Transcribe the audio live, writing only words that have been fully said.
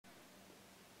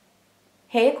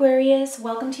Hey Aquarius,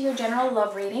 welcome to your general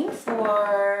love reading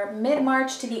for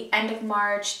mid-March to the end of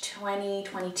March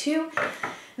 2022.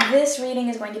 This reading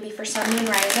is going to be for Sun, Moon,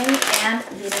 Rising, and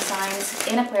Venus signs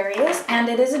in Aquarius, and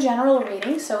it is a general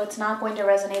reading, so it's not going to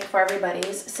resonate for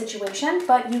everybody's situation,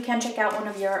 but you can check out one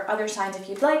of your other signs if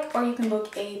you'd like, or you can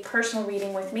book a personal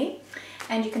reading with me,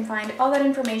 and you can find all that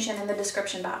information in the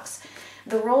description box.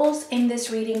 The roles in this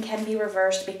reading can be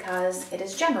reversed because it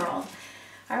is general.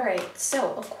 All right,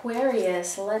 so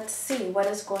Aquarius, let's see what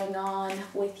is going on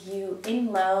with you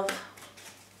in love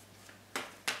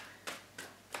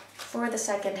for the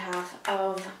second half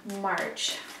of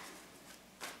March.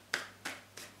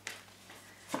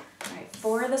 All right,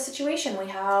 for the situation, we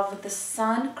have the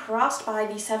Sun crossed by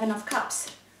the Seven of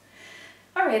Cups.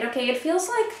 All right, okay, it feels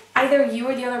like either you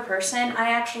or the other person. I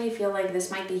actually feel like this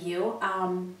might be you,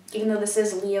 even though this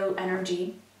is Leo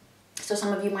energy. So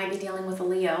some of you might be dealing with a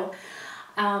Leo.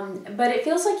 But it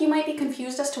feels like you might be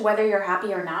confused as to whether you're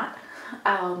happy or not.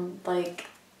 Like,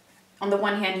 on the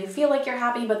one hand, you feel like you're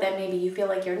happy, but then maybe you feel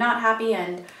like you're not happy,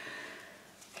 and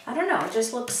I don't know, it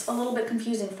just looks a little bit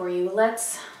confusing for you.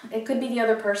 It could be the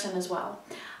other person as well.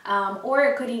 Or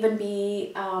it could even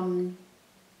be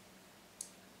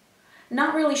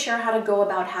not really sure how to go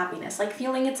about happiness, like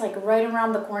feeling it's like right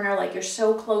around the corner, like you're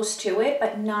so close to it,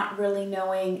 but not really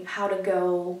knowing how to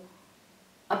go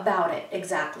about it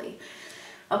exactly.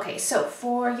 Okay, so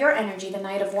for your energy, the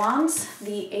Knight of Wands,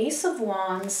 the Ace of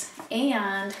Wands,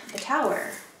 and the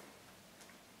Tower.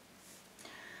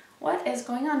 What is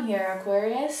going on here,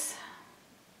 Aquarius?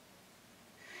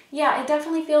 Yeah, it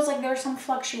definitely feels like there's some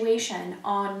fluctuation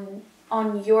on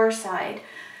your side.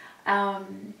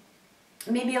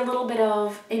 Maybe a little bit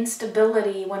of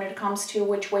instability when it comes to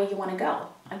which way you want to go.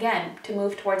 Again, to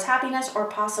move towards happiness, or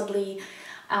possibly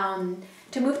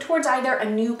to move towards either a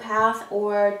new path,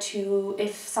 or to,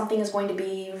 if something is going to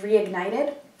be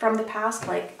reignited from the past,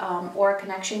 like, or a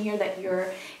connection here that you're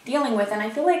dealing with. And I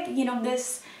feel like, you know,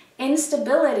 this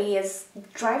instability is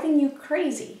driving you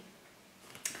crazy.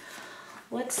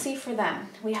 Let's see for them.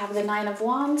 We have the Nine of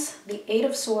Wands, the Eight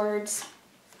of Swords,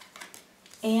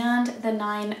 and the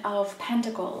Nine of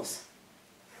Pentacles.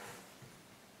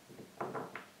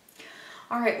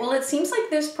 All right, well, it seems like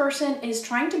this person is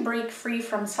trying to break free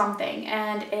from something,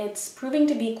 and it's proving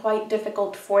to be quite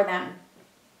difficult for them.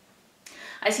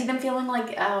 I see them feeling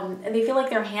like, they feel like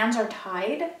their hands are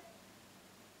tied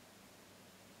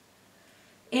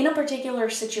in a particular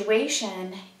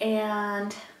situation,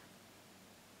 and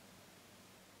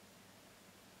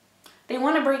they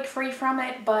want to break free from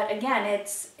it, but again, it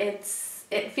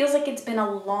feels like it's been a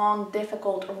long,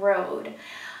 difficult road.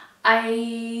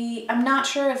 I'm not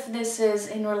sure if this is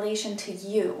in relation to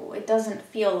you. It doesn't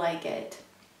feel like it.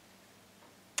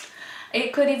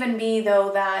 It could even be,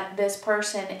 though, that this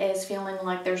person is feeling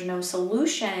like there's no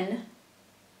solution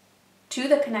to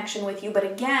the connection with you. But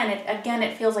again,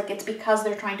 it feels like it's because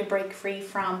they're trying to break free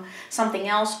from something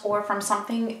else, or from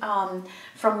something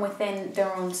from within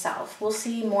their own self. We'll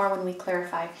see more when we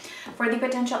clarify. For the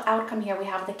potential outcome here, we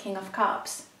have the King of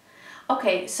Cups.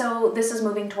 Okay, so this is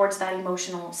moving towards that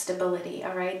emotional stability,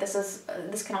 all right? This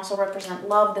can also represent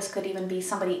love. This could even be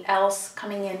somebody else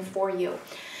coming in for you.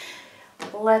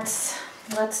 Let's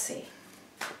see.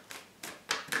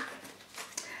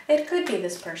 It could be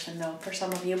this person, though, for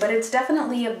some of you, but it's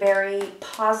definitely a very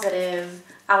positive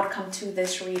outcome to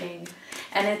this reading.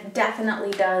 And it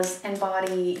definitely does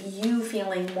embody you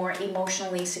feeling more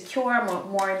emotionally secure,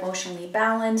 more emotionally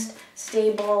balanced,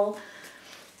 stable,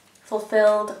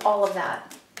 fulfilled, all of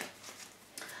that.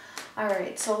 All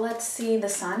right, so let's see the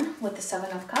Sun with the Seven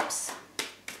of Cups.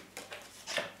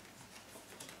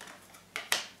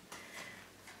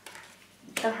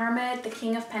 The Hermit, the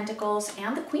King of Pentacles,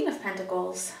 and the Queen of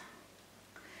Pentacles.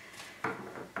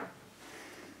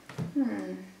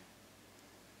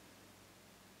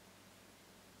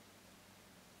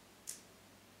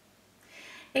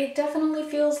 It definitely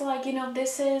feels like, you know,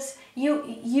 this is,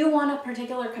 you want a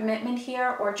particular commitment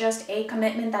here, or just a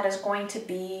commitment that is going to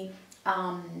be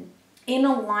in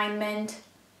alignment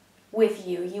with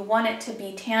you. You want it to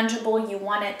be tangible. You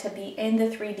want it to be in the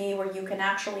 3D where you can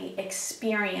actually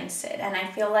experience it. And I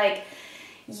feel like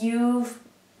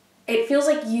it feels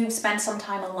like you've spent some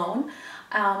time alone,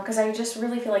 because I just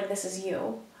really feel like this is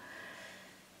you.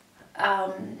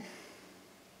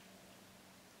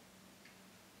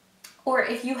 Or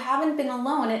if you haven't been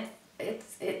alone,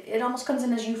 it almost comes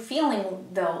in as you feeling,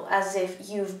 though, as if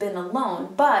you've been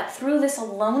alone. But through this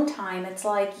alone time, it's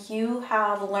like you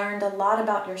have learned a lot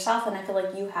about yourself, and I feel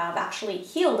like you have actually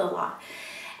healed a lot.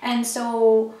 And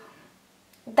so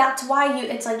that's why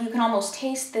it's like you can almost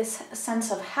taste this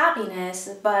sense of happiness,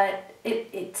 but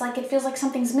it's like it feels like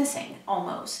something's missing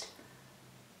almost.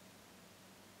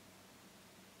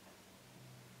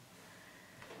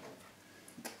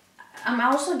 I'm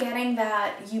also getting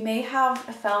that you may have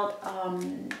felt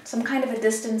some kind of a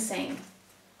distancing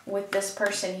with this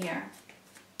person here.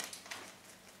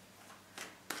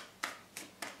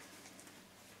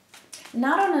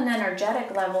 Not on an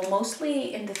energetic level,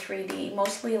 mostly in the 3D,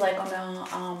 mostly like on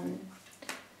a,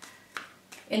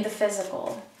 in the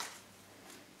physical.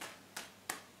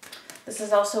 This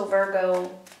is also Virgo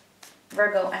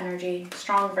energy,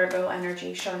 strong Virgo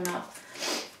energy showing up.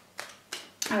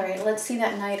 All right, let's see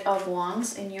that Knight of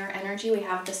Wands in your energy. We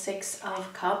have the 6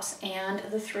 of Cups and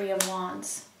the 3 of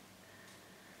Wands.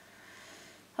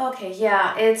 Okay,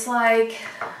 yeah, it's like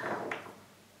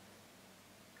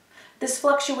this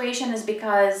fluctuation is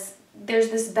because there's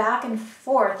this back and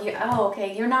forth.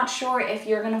 You're not sure if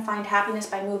you're going to find happiness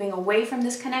by moving away from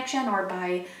this connection or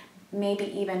by maybe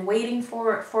even waiting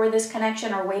for this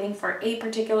connection or waiting for a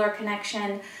particular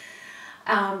connection.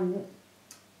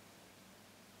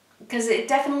 Because it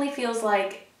definitely feels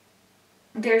like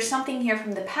there's something here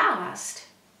from the past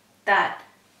that,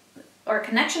 or a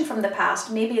connection from the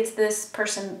past. Maybe it's this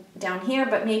person down here,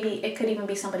 but maybe it could even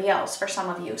be somebody else for some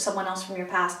of you, someone else from your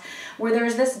past, where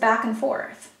there's this back and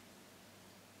forth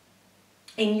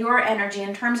in your energy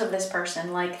in terms of this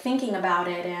person, like thinking about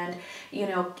it and, you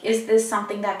know, is this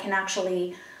something that can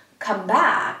actually come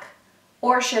back,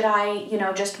 or should I, you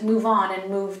know, just move on and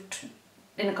move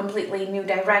in a completely new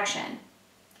direction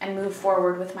and move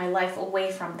forward with my life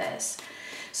away from this?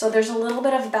 So there's a little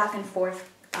bit of back and forth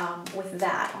with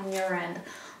that on your end.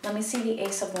 Let me see the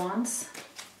Ace of Wands.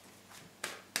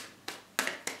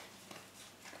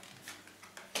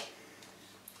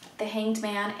 The Hanged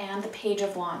Man and the Page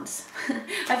of Wands.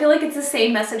 I feel like it's the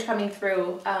same message coming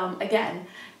through again,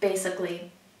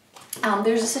 basically.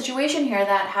 There's a situation here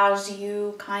that has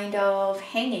you kind of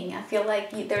hanging. I feel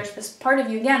like there's this part of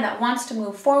you again that wants to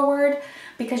move forward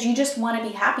because you just want to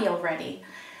be happy already.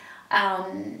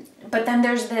 But then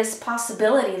there's this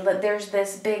possibility that there's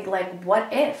this big, like,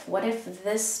 what if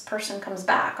this person comes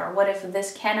back, or what if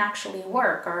this can actually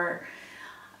work, or,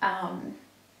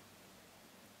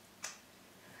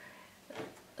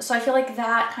 so I feel like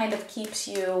that kind of keeps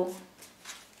you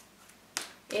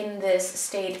in this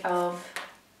state of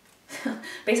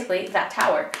basically that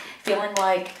Tower, feeling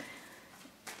like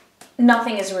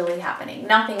nothing is really happening.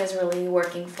 Nothing is really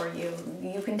working for you.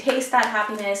 You can taste that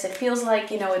happiness. It feels like,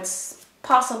 you know, it's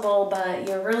possible, but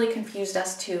you're really confused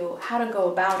as to how to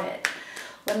go about it.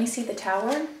 Let me see the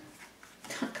Tower.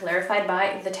 Clarified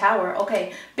by the Tower.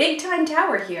 Okay, big time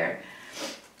Tower here.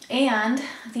 And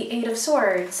the 8 of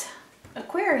Swords.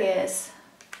 Aquarius.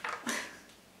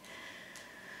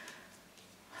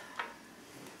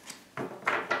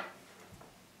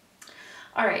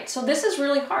 All right, so this is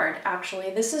really hard,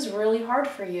 actually. This is really hard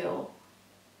for you.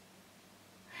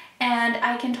 And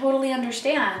I can totally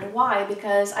understand why,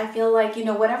 because I feel like, you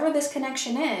know, whatever this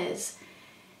connection is,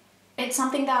 it's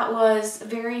something that was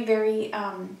very, very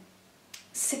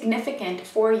significant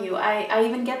for you. I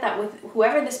even get that with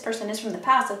whoever this person is from the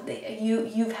past,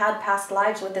 you've had past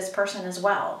lives with this person as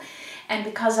well. And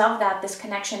because of that, this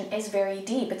connection is very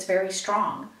deep. It's very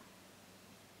strong.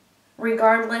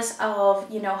 Regardless of,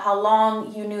 you know, how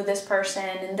long you knew this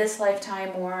person in this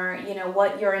lifetime, or, you know,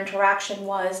 what your interaction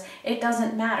was, it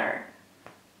doesn't matter.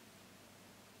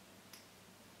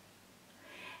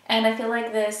 And I feel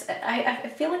like this, I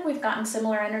feel like we've gotten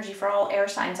similar energy for all air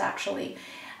signs, actually.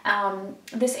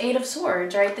 This 8 of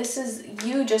Swords, right? This is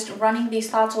you just running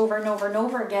these thoughts over and over and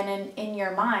over again in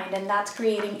your mind, and that's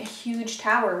creating a huge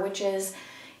Tower, which is,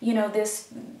 you know,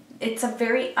 this... It's a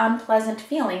very unpleasant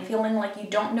feeling like you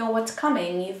don't know what's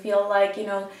coming. You feel like, you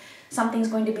know, something's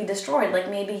going to be destroyed. Like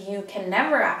maybe you can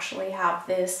never actually have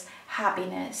this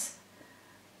happiness.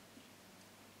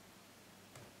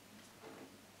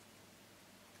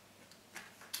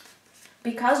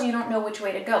 Because you don't know which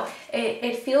way to go.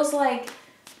 It feels like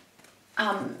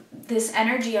this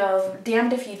energy of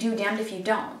damned if you do, damned if you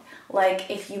don't. Like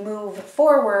if you move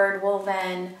forward, well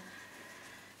then...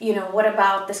 you know, what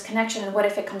about this connection, and what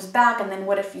if it comes back, and then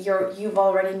what if you've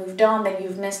already moved on, then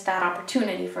you've missed that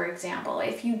opportunity, for example.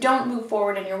 If you don't move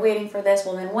forward and you're waiting for this,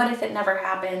 well then what if it never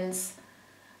happens,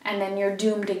 and then you're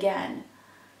doomed again.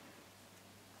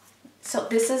 So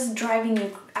this is driving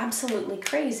you absolutely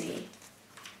crazy.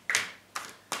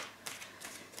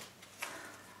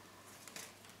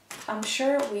 I'm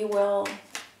sure we will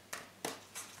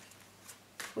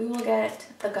get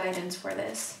the guidance for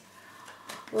this.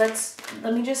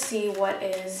 Let me just see what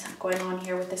is going on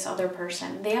here with this other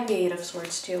person. They have the Eight of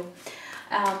Swords too.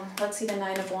 Let's see the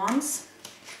Nine of Wands,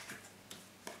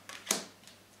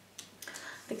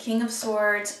 the King of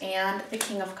Swords, and the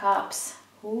King of Cups.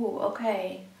 Ooh,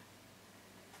 okay.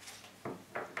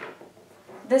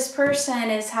 This person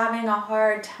is having a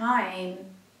hard time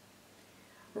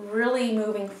really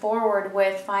moving forward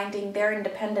with finding their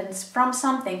independence from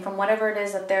something, from whatever it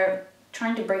is that they're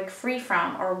trying to break free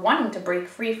from or wanting to break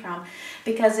free from,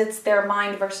 because it's their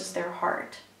mind versus their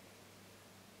heart.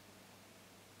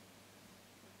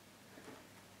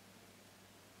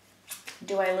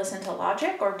 Do I listen to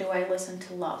logic or do I listen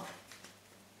to love?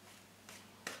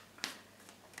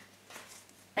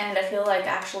 And I feel like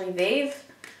actually they've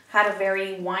had a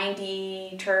very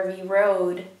windy, turvy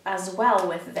road as well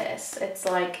with this. It's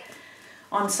like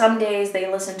on some days they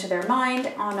listen to their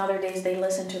mind, on other days they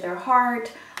listen to their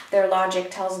heart. Their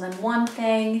logic tells them one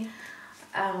thing,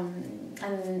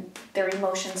 and their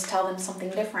emotions tell them something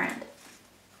different.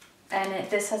 And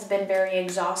this has been very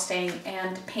exhausting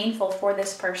and painful for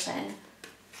this person.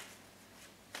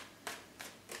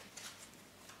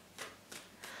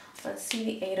 Let's see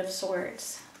the Eight of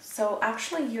Swords. So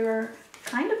actually you're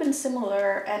kind of in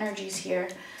similar energies here.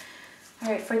 All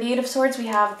right, for the Eight of Swords, we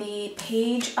have the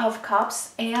Page of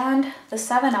Cups and the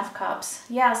Seven of Cups.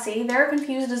 Yeah, see, they're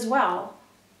confused as well.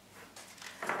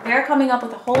 They're coming up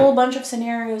with a whole bunch of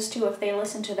scenarios too if they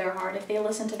listen to their heart, if they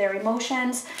listen to their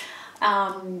emotions.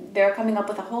 They're coming up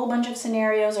with a whole bunch of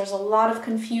scenarios. There's a lot of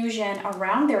confusion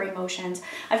around their emotions.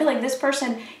 I feel like this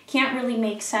person can't really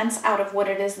make sense out of what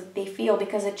it is that they feel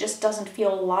because it just doesn't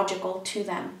feel logical to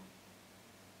them.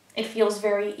 It feels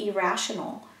very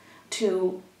irrational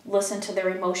to listen to their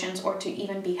emotions or to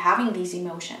even be having these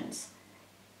emotions.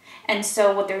 And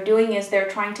so what they're doing is they're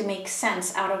trying to make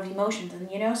sense out of emotions. And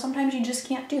you know, sometimes you just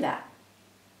can't do that.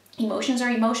 Emotions are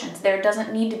emotions. There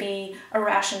doesn't need to be a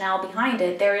rationale behind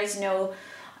it. There is no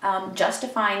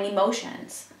justifying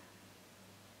emotions.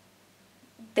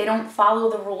 They don't follow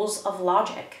the rules of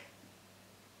logic.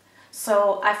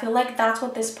 So I feel like that's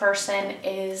what this person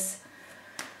is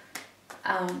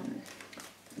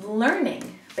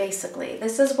learning, basically.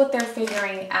 This is what they're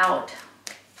figuring out.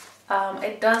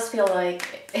 It does feel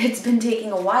like it's been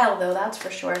taking a while though, that's for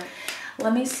sure.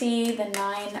 Let me see the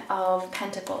Nine of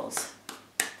Pentacles,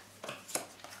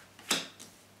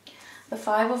 the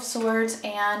Five of Swords,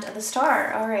 and the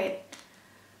Star. All right,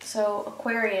 so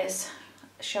Aquarius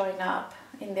showing up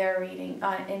in their reading,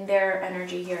 in their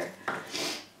energy here.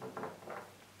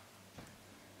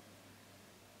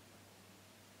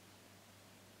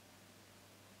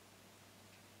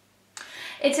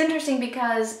 It's interesting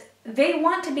because they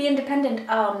want to be independent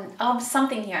of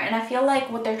something here. And I feel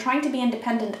like what they're trying to be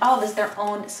independent of is their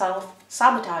own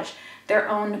self-sabotage, their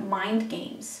own mind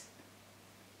games,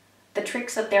 the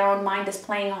tricks that their own mind is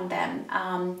playing on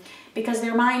them. Because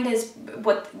their mind is,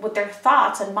 what their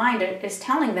thoughts and mind is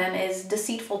telling them is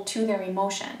deceitful to their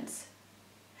emotions.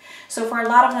 So for a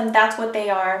lot of them, that's what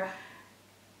they are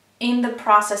in the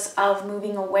process of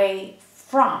moving away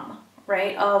from,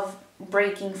 right? Of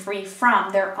breaking free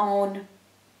from their own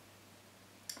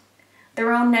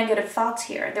negative thoughts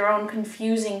here, their own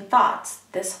confusing thoughts,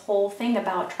 this whole thing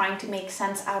about trying to make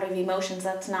sense out of emotions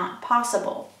that's not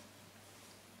possible.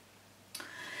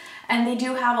 And they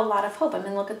do have a lot of hope. I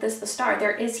mean, look at this, the Star.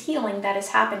 There is healing that is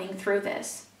happening through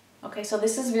this. Okay, so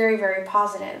this is very, very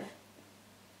positive.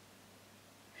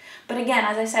 But again,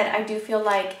 as I said, I do feel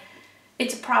like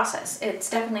it's a process. It's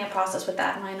definitely a process with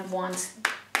that Nine of Wands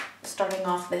starting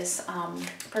off this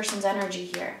person's energy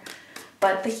here.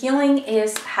 But the healing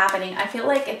is happening. I feel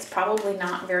like it's probably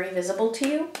not very visible to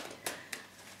you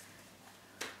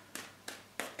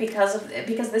because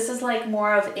this is like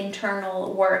more of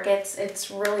internal work.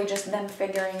 It's really just them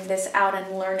figuring this out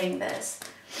and learning this.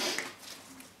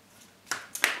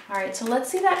 All right, so let's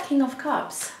see that King of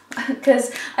Cups,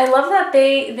 because I love that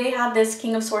they had this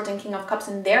King of Swords and King of Cups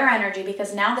in their energy,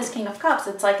 because now this King of Cups,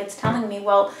 it's like it's telling me,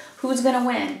 well, who's gonna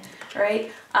win,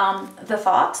 right? The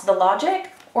thoughts, the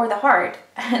logic, or the heart?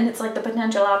 And it's like the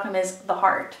potential outcome is the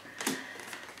heart.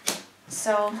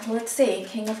 So let's see,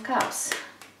 King of Cups.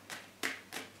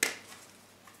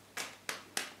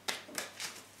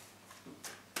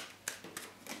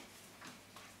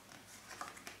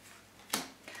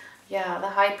 Yeah, the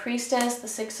High Priestess, the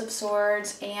Six of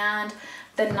Swords, and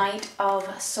the Knight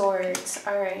of Swords.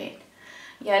 All right.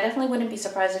 Yeah, I definitely wouldn't be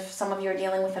surprised if some of you are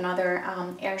dealing with another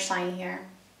air sign here.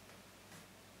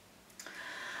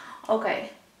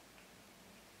 Okay.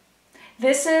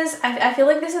 This is, I feel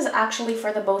like this is actually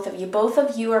for the both of you. Both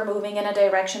of you are moving in a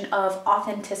direction of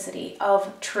authenticity,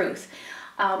 of truth.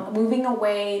 moving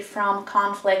away from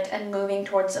conflict and moving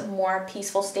towards a more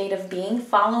peaceful state of being,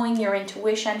 following your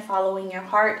intuition, following your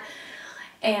heart,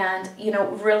 and, you know,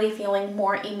 really feeling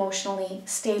more emotionally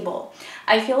stable.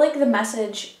 I feel like the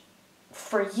message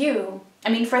for you, I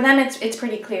mean, for them, it's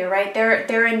pretty clear, right?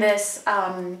 They're in this,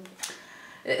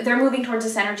 they're moving towards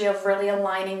this energy of really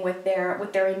aligning with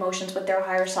their emotions, with their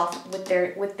higher self,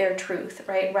 with their truth,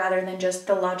 right? Rather than just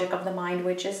the logic of the mind,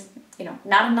 which is, you know,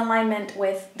 not in alignment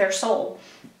with their soul.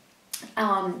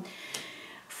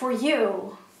 For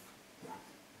you,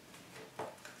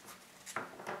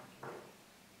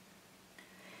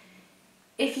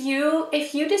 if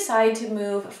you decide to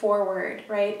move forward,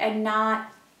 right, and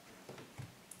not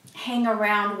hang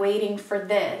around waiting for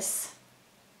this,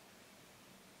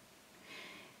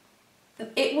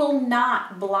 it will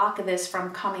not block this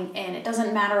from coming in. It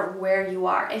doesn't matter where you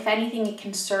are. If anything, it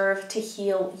can serve to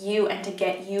heal you and to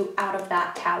get you out of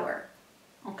that tower.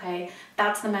 Okay?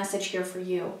 That's the message here for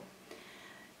you.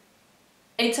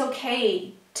 It's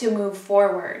okay to move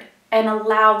forward and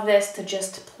allow this to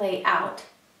just play out.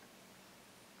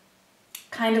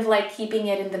 Kind of like keeping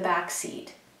it in the back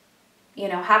seat. You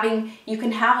know, you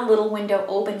can have a little window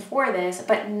open for this,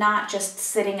 but not just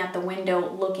sitting at the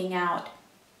window looking out,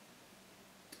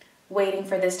 waiting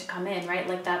for this to come in, right?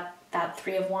 Like that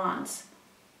Three of Wands.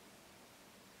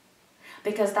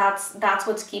 Because that's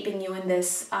what's keeping you in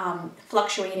this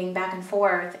fluctuating back and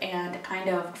forth and kind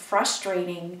of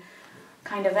frustrating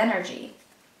kind of energy.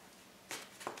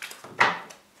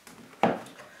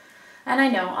 And I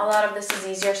know a lot of this is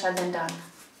easier said than done,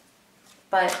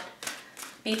 but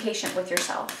be patient with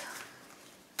yourself.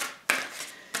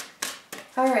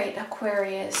 All right,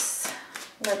 Aquarius.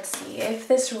 Let's see if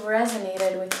this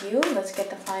resonated with you. Let's get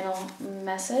the final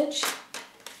message.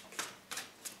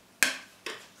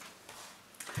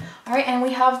 All right, and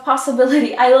we have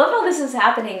possibility. I love how this is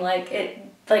happening. Like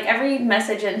every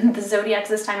message in the zodiacs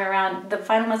this time around, the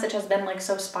final message has been like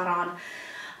so spot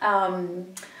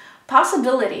on.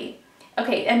 Possibility.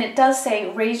 Okay, and it does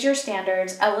say, raise your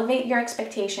standards, elevate your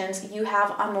expectations, you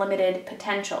have unlimited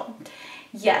potential.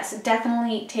 Yes,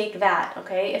 definitely take that,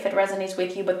 okay, if it resonates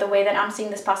with you. But the way that I'm seeing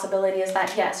this possibility is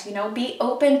that, yes, you know, be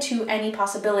open to any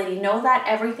possibility. Know that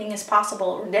everything is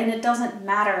possible, and it doesn't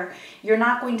matter. You're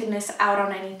not going to miss out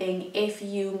on anything if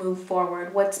you move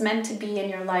forward. What's meant to be in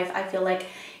your life, I feel like,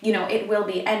 you know, it will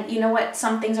be. And you know what?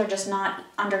 Some things are just not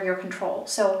under your control.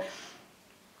 So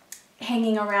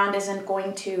hanging around isn't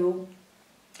going to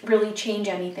really change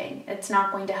anything. It's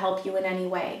not going to help you in any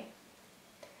way.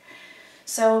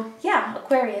 So yeah,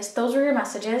 Aquarius, those were your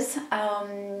messages.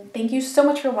 Thank you so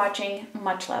much for watching.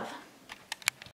 Much love.